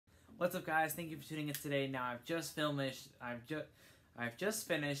What's up, guys? Thank you for tuning in today. Now I've just finished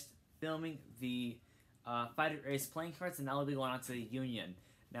filming the Fighter Ace playing cards, and now we'll be going on to the Union.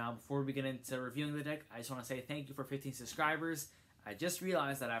 Now, before we get into reviewing the deck, I just want to say thank you for 15 subscribers. I just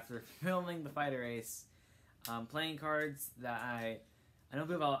realized that after filming the Fighter Ace playing cards, that I don't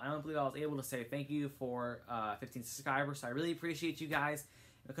believe I was able to say thank you for 15 subscribers. So I really appreciate you guys.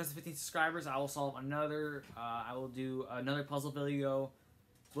 Because of 15 subscribers, I will solve another. I will do another puzzle video.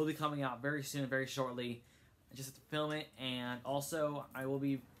 Will be coming out very soon, very shortly. I just have to film it, and also I will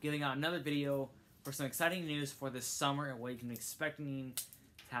be giving out another video for some exciting news for this summer and what you can be expecting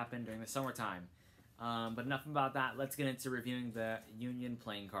to happen during the summertime. But enough about that. Let's get into reviewing the Union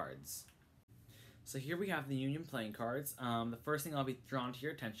playing cards. So here we have the Union playing cards. The first thing I'll be drawn to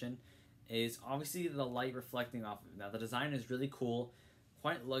your attention is obviously the light reflecting off of it. Now the design is really cool,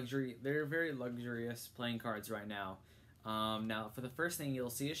 quite luxury. They're very luxurious playing cards right now. Now for the first thing,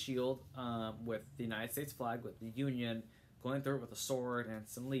 you'll see a shield with the United States flag with the Union going through it with a sword and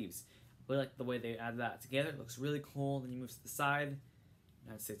some leaves. I really like the way they add that together. It looks really cool. Then you move to the side,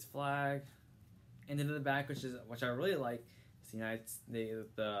 United States flag, and into the back, which I really like. It's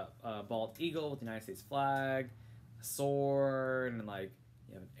the bald eagle with the United States flag, a sword, and like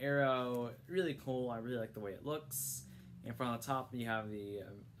you have an arrow. Really cool. I really like the way it looks. And from the top, you have the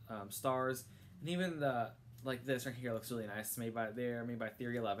stars, and even the like this right here looks really nice. It's made by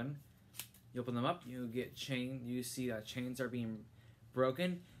Theory 11. You open them up, you get chain. You see that chains are being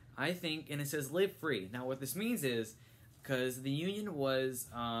broken. I think, and it says "Live Free." Now, what this means is, because the Union was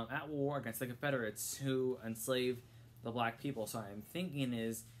at war against the Confederates who enslaved the black people. So I'm thinking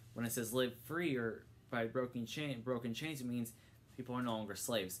is when it says "Live Free" or by broken chains, it means people are no longer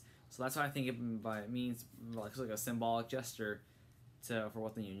slaves. So that's what I think it means, like a symbolic gesture for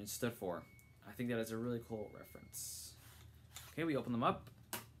what the Union stood for. I think that is a really cool reference. Okay, we open them up.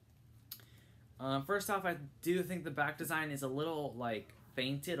 First off, I do think the back design is a little like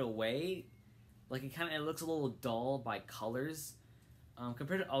fainted away. Like it looks a little dull by colors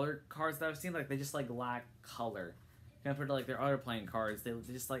compared to other cards that I've seen. Like they just like lack color compared to like their other playing cards. They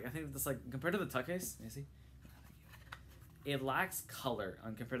just like, I think this like compared to the tuck case. You see, it lacks color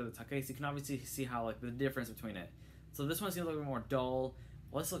compared to the tuck case. You can obviously see how like the difference between it. So this one seems a little bit more dull.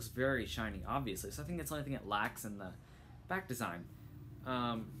 Well, this looks very shiny, obviously. So I think that's the only thing it lacks in the back design.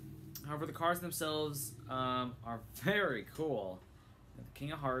 However, the cards themselves are very cool. The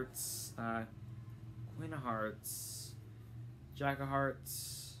King of Hearts, Queen of Hearts, Jack of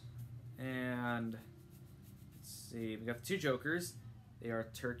Hearts, and let's see, we got the two Jokers. They are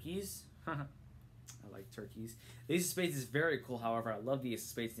turkeys. I like turkeys. The Ace of Spades is very cool, however. I love the Ace of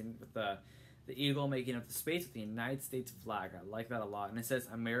Spades with the eagle making up the space with the United States flag. I like that a lot. And it says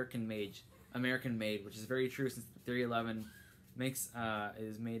American made, which is very true since Theory 11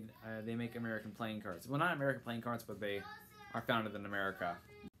 they make American playing cards. Well, not American playing cards, but they are founded in America.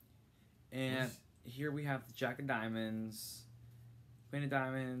 And here we have the Jack of Diamonds, Queen of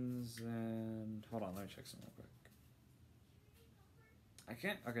Diamonds, and hold on, let me check some real quick. I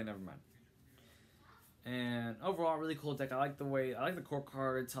can't? Okay, never mind. And overall, really cool deck. I like the core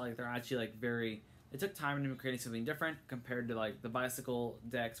cards. How like they're actually like they took time into creating something different compared to like the bicycle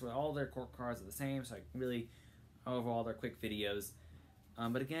decks where all their core cards are the same. So like really, overall, they're quick videos.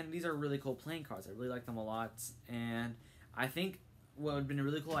 But again, these are really cool playing cards. I really like them a lot. And I think what would have been a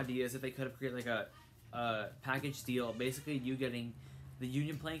really cool idea is if they could have created like a package deal, basically you getting the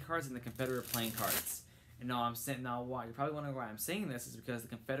Union playing cards and the Confederate playing cards. And now why you're probably wondering why I'm saying this is because the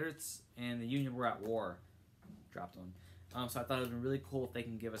Confederates and the Union were at war. Dropped one. So I thought it would be really cool if they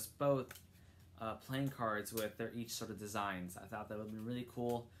can give us both playing cards with their each sort of designs. I thought that would be really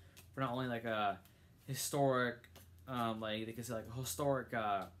cool for not only like a historic, like they could say like a historic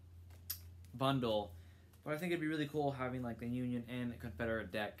bundle, but I think it'd be really cool having like the Union and the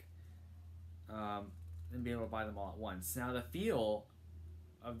Confederate deck, and be able to buy them all at once. Now the feel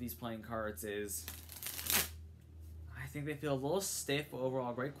of these playing cards is, I think they feel a little stiff, but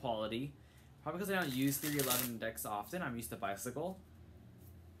overall great quality. Probably because I don't use Theory 11 decks often. I'm used to Bicycle.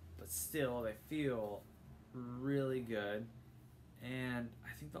 But still, they feel really good. And I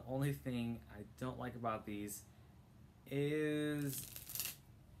think the only thing I don't like about these is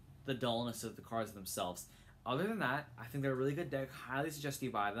the dullness of the cards themselves. Other than that, I think they're a really good deck. Highly suggest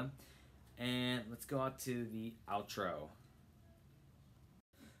you buy them. And let's go out to the outro.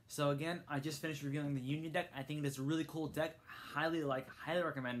 So again, I just finished reviewing the Union deck. I think it is a really cool deck. Highly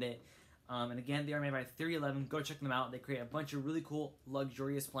recommend it. And again, they are made by Theory 11. Go check them out. They create a bunch of really cool,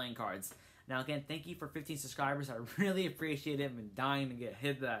 luxurious playing cards. Now again, thank you for 15 subscribers. I really appreciate it. I've been dying to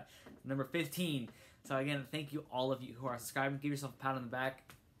hit that number 15. So again, thank you all of you who are subscribing. Give yourself a pat on the back.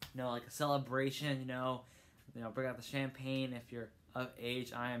 like a celebration, bring out the champagne if you're of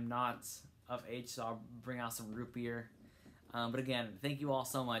age. I am not of age, so I'll bring out some root beer. But again, thank you all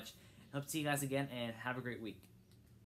so much. Hope to see you guys again, and have a great week.